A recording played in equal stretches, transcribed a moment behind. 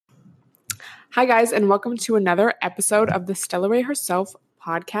Hi, guys, and welcome to another episode of the Stella Ray Herself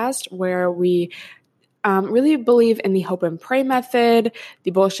podcast, where we really believe in the hope and pray method,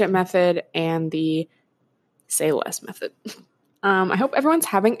 the bullshit method, and the say less method. I hope everyone's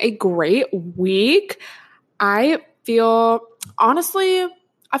having a great week. I feel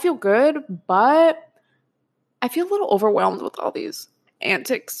good, but I feel a little overwhelmed with all these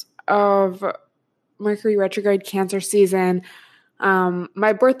antics of Mercury retrograde, Cancer season.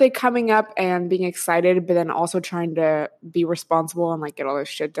 My birthday coming up and being excited, but then also trying to be responsible and like get all this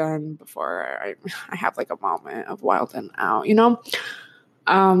shit done before I have like a moment of wild and out,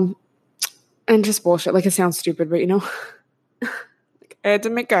 and just bullshit. Like it sounds stupid, but like I had to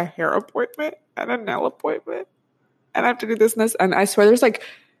make a hair appointment and a nail appointment, and I have to do this and this, and I swear there's like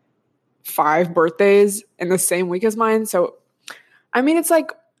 5 birthdays in the same week as mine. So, I mean, it's like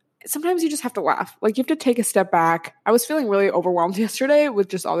sometimes you just have to laugh. Like you have to take a step back. I was feeling really overwhelmed yesterday with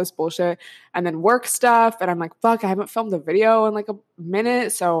just all this bullshit and then work stuff. And I'm like, fuck, I haven't filmed a video in like a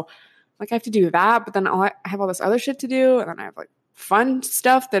minute. So like I have to do that. But then I have all this other shit to do. And then I have like fun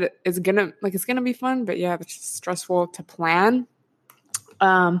stuff that is gonna it's gonna be fun. But yeah, it's just stressful to plan.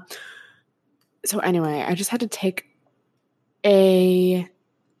 So anyway, I just had to take a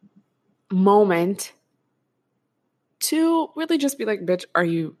moment to really just be like, bitch, are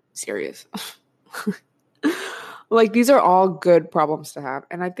you serious? Like these are all good problems to have,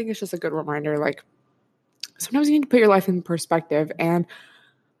 and I think it's just a good reminder, like sometimes you need to put your life in perspective. And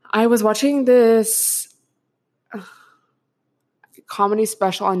I was watching this comedy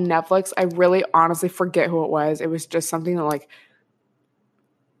special on Netflix. I really honestly forget who it was. It was just something that like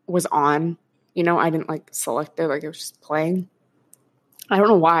was on, I didn't like select it, like it was just playing. I don't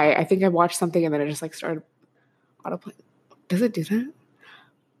know why. I think I watched something and then it just like started autoplay. Does it do that?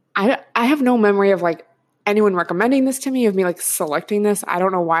 I have no memory of like anyone recommending this to me, of me like selecting this. I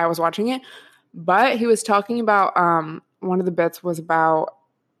don't know why I was watching it, but he was talking about one of the bits was about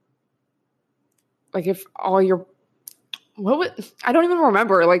like if all your I don't even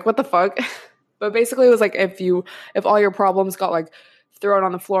remember, like what the fuck. But basically it was like if all your problems got like thrown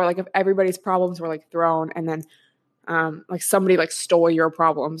on the floor, like if everybody's problems were like thrown and then like somebody like stole your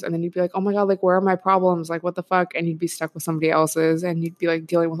problems, and then you'd be like, oh my god, like where are my problems, like what the fuck, and you'd be stuck with somebody else's, and you'd be like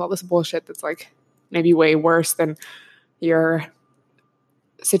dealing with all this bullshit that's like maybe way worse than your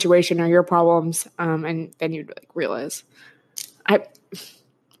situation or your problems, and then you'd like realize what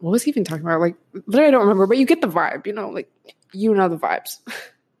was he even talking about, like literally I don't remember, but you get the vibe, like the vibes.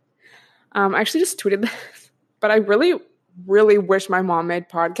 I actually just tweeted this, but I really wish my mom made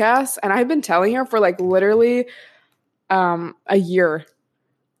podcasts, and I've been telling her for like literally a year,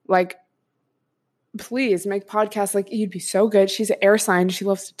 like, please make podcasts, like you'd be so good. She's an air sign, she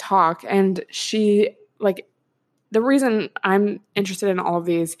loves to talk, and she like the reason I'm interested in all of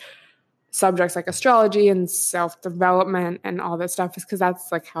these subjects like astrology and self-development and all that stuff is because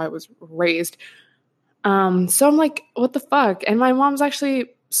that's like how I was raised. So I'm like, what the fuck? And my mom's actually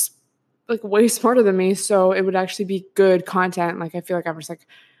like way smarter than me, so it would actually be good content. Like I feel like I'm just like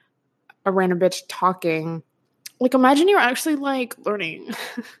a random bitch talking. Like, imagine you're actually, like, learning.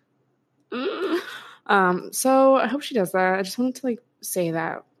 So I hope she does that. I just wanted to, like, say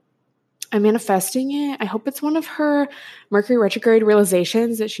that. I'm manifesting it. I hope it's one of her Mercury retrograde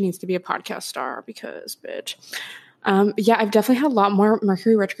realizations that she needs to be a podcast star because, bitch. Yeah, I've definitely had a lot more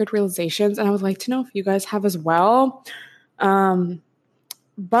Mercury retrograde realizations, and I would like to know if you guys have as well. But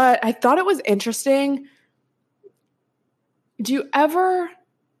I thought it was interesting. Do you ever,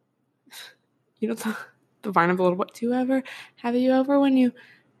 the vine of a little what have you ever when you,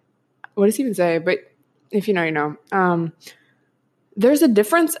 what does he even say, but if you know, there's a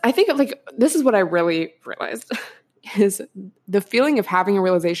difference. I think like this is what I really realized is the feeling of having a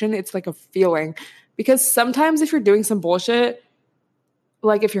realization. It's like a feeling, because sometimes if you're doing some bullshit,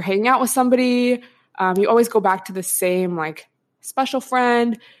 like if you're hanging out with somebody, you always go back to the same like special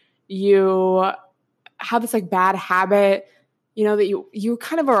friend. You have this like bad habit, that you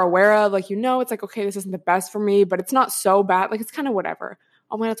kind of are aware of, like, it's like, okay, this isn't the best for me, but it's not so bad. Like, it's kind of whatever.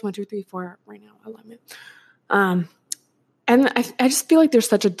 Oh my God, it's 1, 2, 3, 4 right now. I love it. And I just feel like there's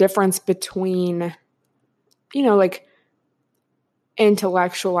such a difference between, like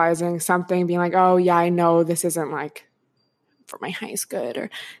intellectualizing something, being like, oh yeah, I know this isn't like for my highest good, or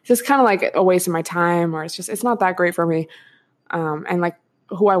it's just kind of like a waste of my time, or it's not that great for me. And like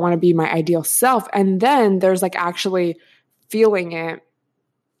who I want to be, my ideal self. And then there's like actually feeling it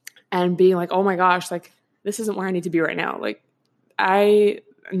and being like, oh my gosh, like this isn't where I need to be right now. Like I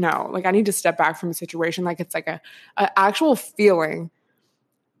need to step back from the situation. Like it's like a actual feeling,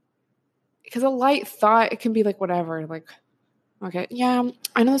 because a light thought, it can be like whatever, like Okay, yeah,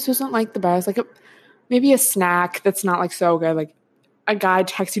 I know this isn't like the best. Like maybe a snack that's not like so good. Like a guy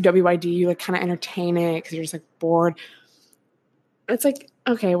texts you WID, you like kind of entertain it because you're just like bored. It's like,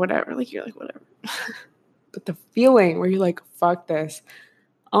 okay, whatever. Like you're like, whatever. But the feeling where you're like, fuck this.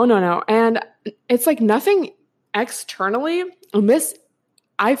 Oh, no. And it's like nothing externally. And this,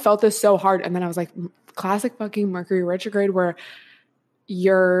 I felt this so hard. And then I was like, classic fucking Mercury retrograde where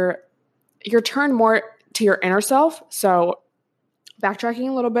you're turned more to your inner self. So backtracking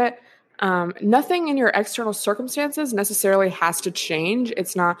a little bit, nothing in your external circumstances necessarily has to change.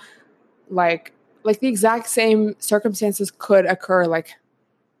 It's not like the exact same circumstances could occur. Like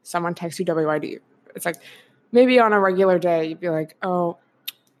someone texts you WID. It's like maybe on a regular day you'd be like, oh,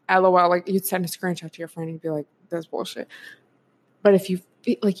 LOL. Like you'd send a screenshot to your friend and you'd be like, "That's bullshit." But if you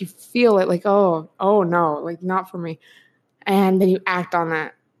feel it, like, oh no, like not for me, and then you act on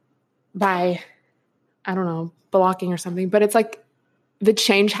that by, I don't know, blocking or something. But it's like the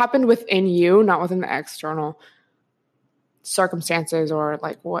change happened within you, not within the external circumstances or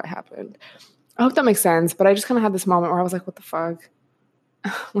like what happened. I hope that makes sense. But I just kind of had this moment where I was like, what the fuck?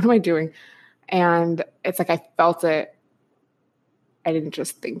 What am I doing? And it's like I felt it. I didn't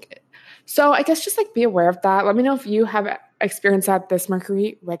just think it. So I guess just like be aware of that. Let me know if you have experienced that this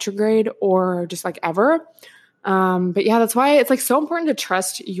Mercury retrograde or just like ever. But yeah, that's why it's like so important to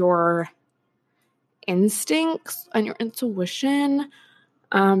trust your instincts and your intuition.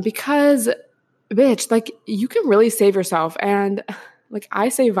 Because bitch, like you can really save yourself. And like I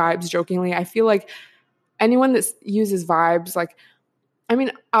say vibes jokingly. I feel like anyone that uses vibes, like, I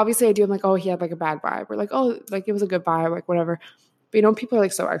mean, obviously I do. I'm like, oh, he had like a bad vibe, or like, oh, like it was a good vibe, like whatever. But you know, people are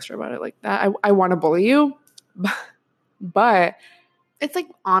like so extra about it like that. I want to bully you, but it's like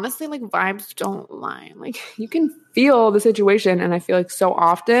honestly, like vibes don't lie. Like you can feel the situation, and I feel like so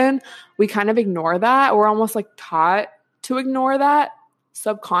often we kind of ignore that. We're almost like taught to ignore that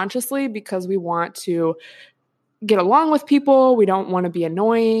subconsciously because we want to get along with people. We don't want to be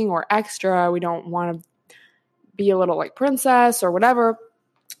annoying or extra. We don't want to be a little like princess or whatever.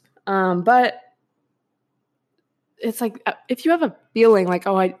 But it's like if you have a feeling like,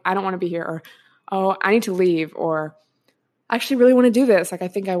 oh, I don't want to be here, or oh, I need to leave, or I actually really want to do this. Like I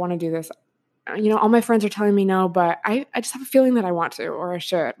think I want to do this. You know, all my friends are telling me no, but I just have a feeling that I want to or I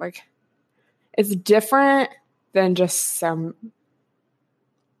should. Like it's different than just some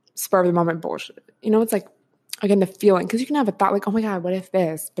spur of the moment bullshit. You know, it's like, again, the feeling, because you can have a thought like, oh my God, what if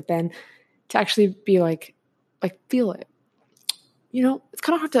this? But then to actually be like feel it. You know, it's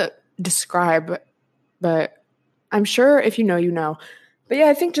kind of hard to describe, but I'm sure if you know, you know. But yeah,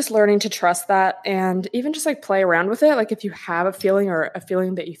 I think just learning to trust that and even just like play around with it. Like if you have a feeling or a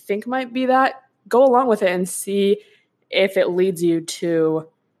feeling that you think might be that, go along with it and see if it leads you to,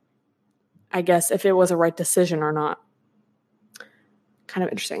 I guess, if it was a right decision or not. Kind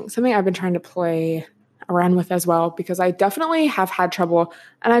of interesting. Something I've been trying to play around with as well, because I definitely have had trouble,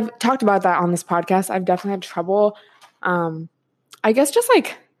 and I've talked about that on this podcast. I've definitely had trouble, I guess, just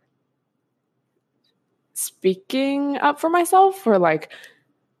like speaking up for myself, or like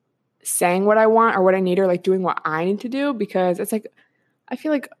saying what I want or what I need, or like doing what I need to do, because it's like I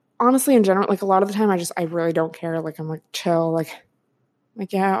feel like honestly in general, like a lot of the time I really don't care. Like I'm like chill, like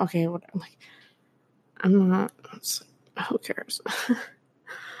yeah, okay, what, I'm not, who cares?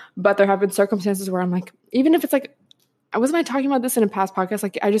 But there have been circumstances where I'm like, even if it's like, wasn't I talking about this in a past podcast?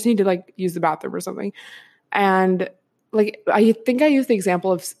 Like I just need to like use the bathroom or something. And like, I think I used the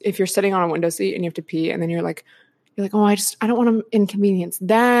example of if you're sitting on a window seat and you have to pee, and then you're like, oh, I don't want to inconvenience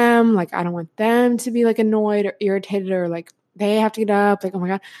them. Like, I don't want them to be like annoyed or irritated, or like they have to get up. Like, oh my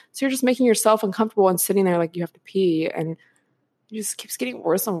God. So you're just making yourself uncomfortable and sitting there like you have to pee, and it just keeps getting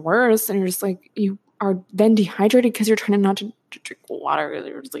worse and worse. And you're just like, you are then dehydrated because you're trying not to drink water.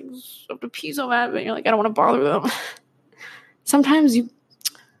 You're just like, I have to pee so bad, but you're like, I don't want to bother them. Sometimes you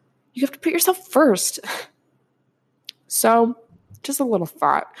have to put yourself first. So just a little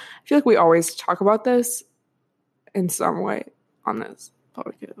thought. I feel like we always talk about this in some way on this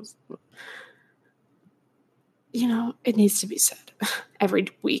podcast. You know, it needs to be said every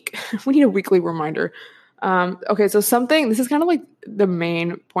week. We need a weekly reminder. Okay, so this is kind of like the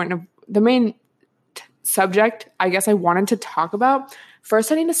main subject I guess I wanted to talk about.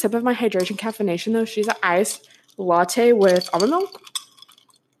 First, I need a sip of my hydration caffeination though. She's an iced latte with almond milk.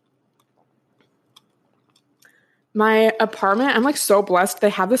 My apartment, I'm like so blessed. They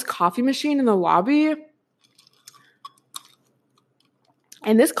have this coffee machine in the lobby.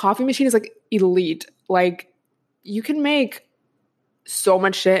 And this coffee machine is like elite. Like you can make so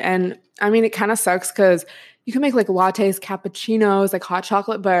much shit. And I mean, it kind of sucks because you can make like lattes, cappuccinos, like hot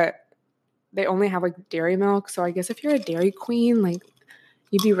chocolate, but they only have like dairy milk. So I guess if you're a dairy queen, like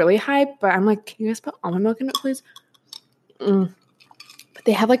you'd be really hyped. But I'm like, can you guys put almond milk in it, please? But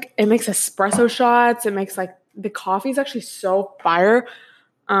they have like, it makes espresso shots. It makes like, the coffee is actually so fire.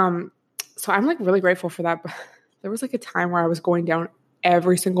 So I'm like really grateful for that. But there was like a time where I was going down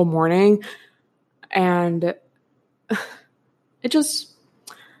every single morning, and it just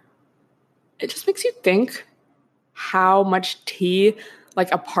makes you think how much tea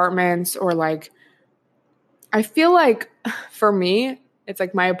like apartments or like, I feel like for me, it's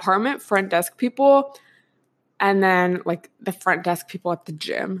like my apartment front desk people and then like the front desk people at the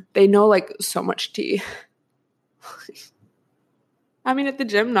gym. They know like so much tea. I mean, at the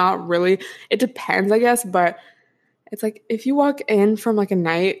gym, not really. It depends, I guess, but it's like if you walk in from like a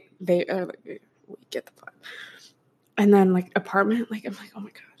night, they are like, we get the vibe. And then like apartment, like I'm like, oh my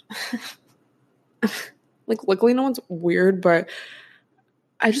God. Like luckily no one's weird, but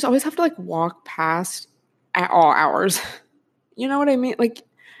I just always have to like walk past at all hours. You know what I mean? Like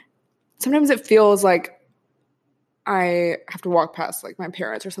sometimes it feels like I have to walk past like my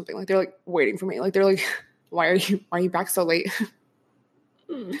parents or something. Like they're like waiting for me. Like they're like, why are you back so late?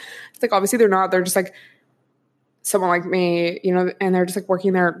 It's like obviously they're not. They're just like someone like me, you know, and they're just like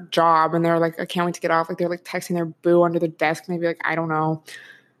working their job and they're like, I can't wait to get off. Like they're like texting their boo under the desk. Maybe like, I don't know.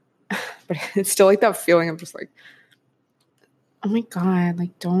 But it's still like that feeling of just like, oh my God,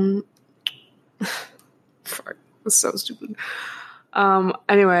 like don't. Fuck, that's so stupid.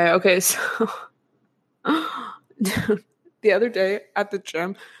 Anyway, okay, so the other day at the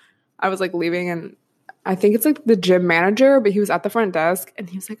gym, I was like leaving and I think it's like the gym manager, but he was at the front desk and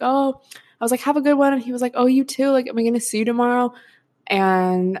he was like, oh, I was like, have a good one. And he was like, oh, you too. Like, am I going to see you tomorrow?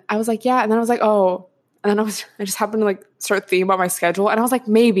 And I was like, yeah. And then I was like, oh, and then I just happened to like start thinking about my schedule. And I was like,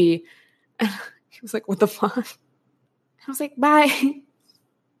 maybe. And he was like, what the fuck? And I was like, bye.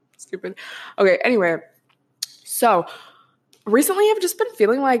 Stupid. Okay. Anyway. So recently I've just been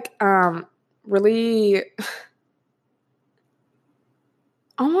feeling like, really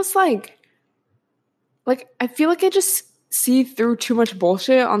almost like I feel like I just see through too much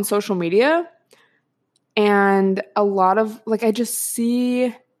bullshit on social media, and a lot of like I just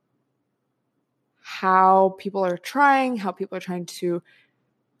see how people are trying to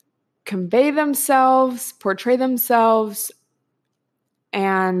convey themselves, portray themselves,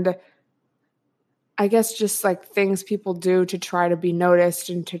 and I guess just like things people do to try to be noticed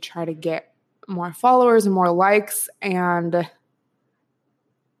and to try to get more followers and more likes. And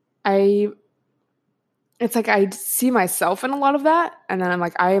it's like I see myself in a lot of that, and then I'm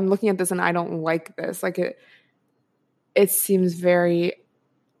like, I am looking at this and I don't like this. Like it seems very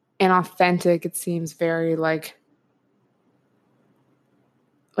inauthentic. It seems very like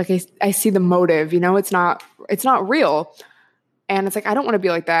I see the motive, you know, it's not real. And it's like I don't want to be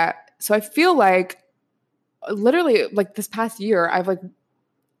like that. So I feel like literally like this past year I've like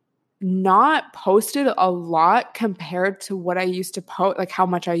not posted a lot compared to what I used to post, like how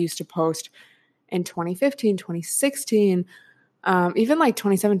much I used to post in 2015, 2016, even like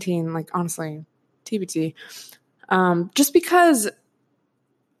 2017, like honestly, TBT. Just because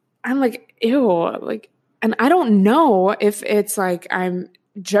I'm like, ew, like, and I don't know if it's like I'm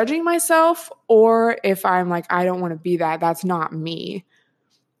judging myself or if I'm like, I don't want to be that. That's not me.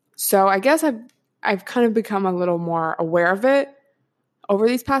 So I guess I've kind of become a little more aware of it over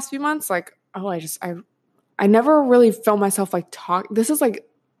these past few months. Like, oh, I never really felt myself like talk. This is like,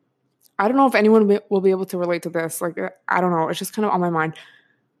 I don't know if anyone will be able to relate to this. Like, I don't know. It's just kind of on my mind.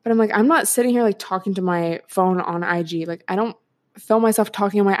 But I'm like, I'm not sitting here like talking to my phone on IG. Like, I don't film myself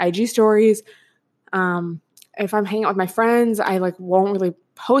talking on my IG stories. If I'm hanging out with my friends, I like won't really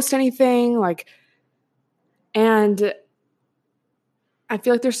post anything. Like, and I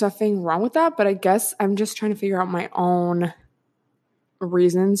feel like there's nothing wrong with that. But I guess I'm just trying to figure out my own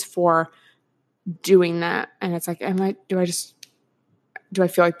reasons for doing that. And it's like, do I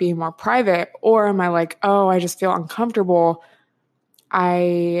feel like being more private, or am I like, oh, I just feel uncomfortable.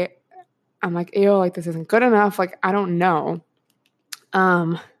 I'm like, ew, like this isn't good enough. Like, I don't know.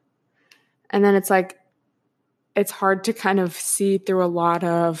 And then it's like, it's hard to kind of see through a lot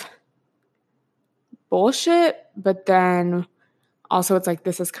of bullshit, but then also it's like,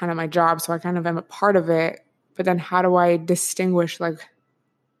 this is kind of my job. So I kind of am a part of it. But then how do I distinguish like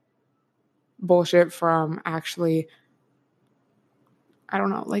bullshit from actually, I don't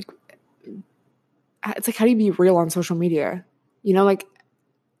know, like, it's like, how do you be real on social media? You know, like,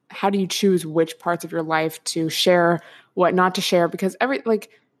 how do you choose which parts of your life to share, what not to share? Because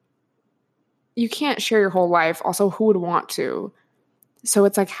you can't share your whole life. Also, who would want to? So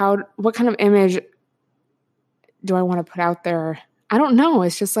it's like, what kind of image do I want to put out there? I don't know.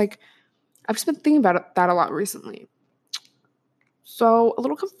 It's just like, I've just been thinking about that a lot recently. So a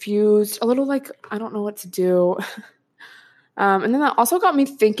little confused, a little like, I don't know what to do. And then that also got me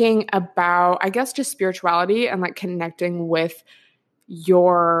thinking about, I guess, just spirituality and like connecting with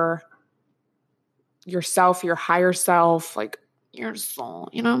yourself, your higher self, like your soul,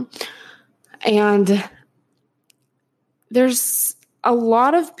 And there's a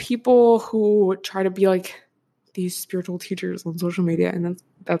lot of people who try to be like these spiritual teachers on social media, and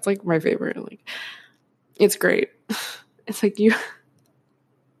that's like my favorite. Like, it's great. It's like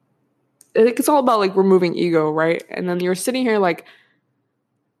it's all about like removing ego, right? And then you're sitting here like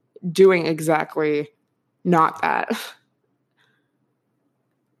doing exactly not that.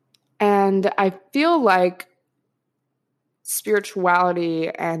 And I feel like spirituality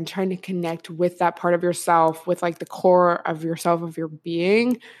and trying to connect with that part of yourself, with like the core of yourself, of your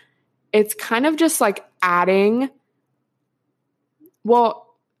being, it's kind of just like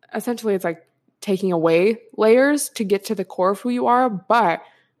essentially it's like taking away layers to get to the core of who you are, but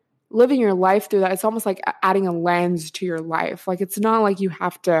living your life through that, it's almost like adding a lens to your life. Like, it's not like you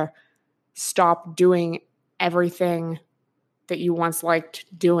have to stop doing everything that you once liked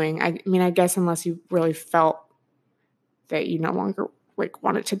doing. I mean, I guess unless you really felt that you no longer like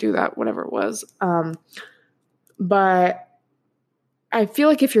wanted to do that, whatever it was. But I feel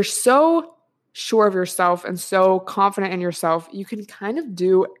like if you're so sure of yourself and so confident in yourself, you can kind of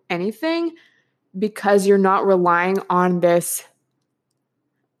do anything because you're not relying on this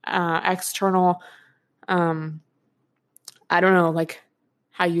external, I don't know, like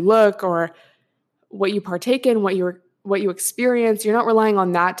how you look or what you partake in, what you experience. You're not relying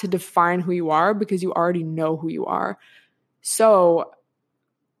on that to define who you are because you already know who you are. So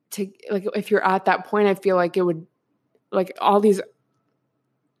if you're at that point, I feel like it would, like, all these,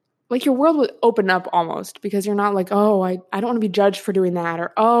 like, your world would open up almost, because you're not like, oh, I don't want to be judged for doing that,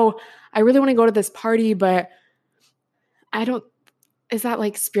 or, oh, I really want to go to this party, but is that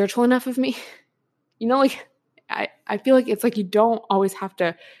like spiritual enough of me? Like, I feel like it's like you don't always have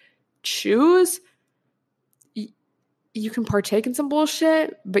to choose. You can partake in some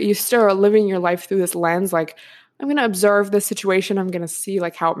bullshit, but you still are living your life through this lens. Like, I'm going to observe this situation. I'm going to see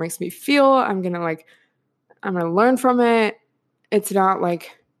like how it makes me feel. I'm going to learn from it. It's not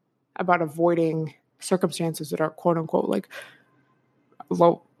like about avoiding circumstances that are quote unquote like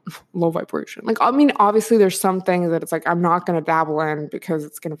low vibration. Like, I mean, obviously there's some things that it's like, I'm not going to dabble in because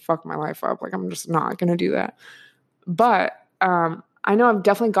it's going to fuck my life up. Like, I'm just not going to do that. But, I know I've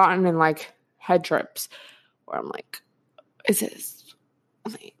definitely gotten in like head trips where I'm like, is this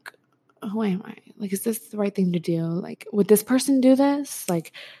like, who am I? Like, is this the right thing to do? Like, would this person do this?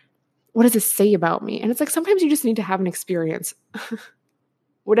 Like, what does this say about me? And it's like, sometimes you just need to have an experience,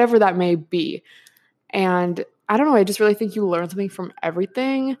 whatever that may be. And I don't know, I just really think you learn something from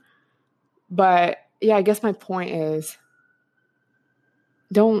everything. But yeah, I guess my point is,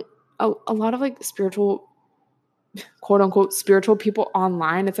 a lot of like spiritual, quote unquote, spiritual people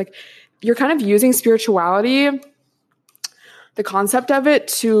online, it's like you're kind of using spirituality, the concept of it,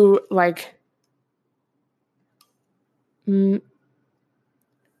 to like it's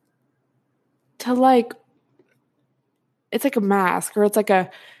like a mask, or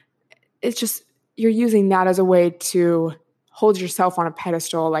it's just, you're using that as a way to hold yourself on a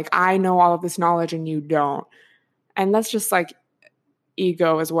pedestal. Like, I know all of this knowledge and you don't. And that's just like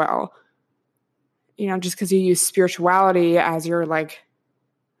ego as well. Just because you use spirituality as your like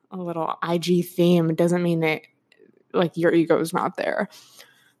a little IG theme doesn't mean that like your ego is not there.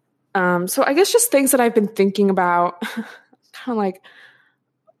 So I guess just things that I've been thinking about, kind of like,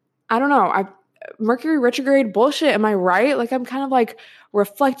 I don't know, Mercury retrograde bullshit, am I right? Like, I'm kind of like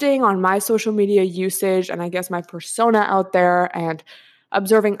reflecting on my social media usage and I guess my persona out there, and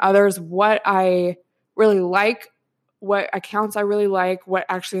observing others, what I really like, what accounts I really like, what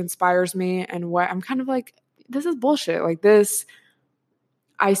actually inspires me, and what I'm kind of like, this is bullshit. Like, this,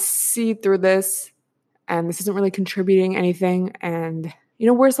 I see through this, and this isn't really contributing anything. And,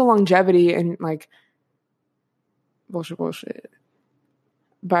 where's the longevity and like bullshit.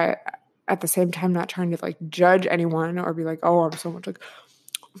 But at the same time, not trying to like judge anyone or be like, oh, I'm so much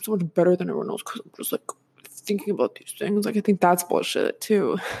better than everyone else because I'm just like thinking about these things. Like, I think that's bullshit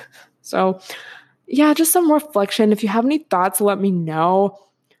too. So yeah, just some reflection. If you have any thoughts, let me know.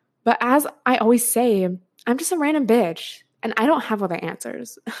 But as I always say, I'm just a random bitch and I don't have all the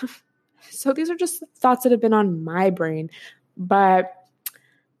answers. So these are just thoughts that have been on my brain, but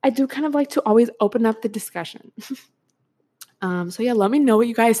I do kind of like to always open up the discussion. So yeah, let me know what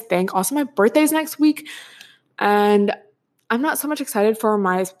you guys think. Also, my birthday's next week, and I'm not so much excited for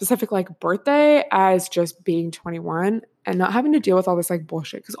my specific like birthday as just being 21 and not having to deal with all this like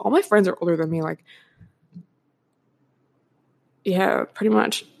bullshit. Because all my friends are older than me. Like, yeah, pretty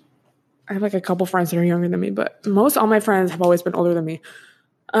much. I have like a couple friends that are younger than me, but all my friends have always been older than me.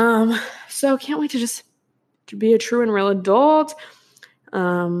 So can't wait to just to be a true and real adult.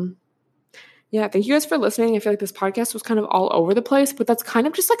 Yeah, thank you guys for listening. I feel like this podcast was kind of all over the place, but that's kind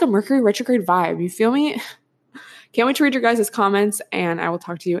of just like a Mercury retrograde vibe. You feel me? Can't wait to read your guys' comments, and I will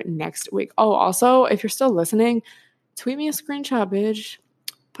talk to you next week. Oh, also, if you're still listening, tweet me a screenshot, bitch.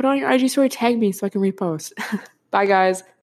 Put it on your IG story, tag me so I can repost. Bye, guys.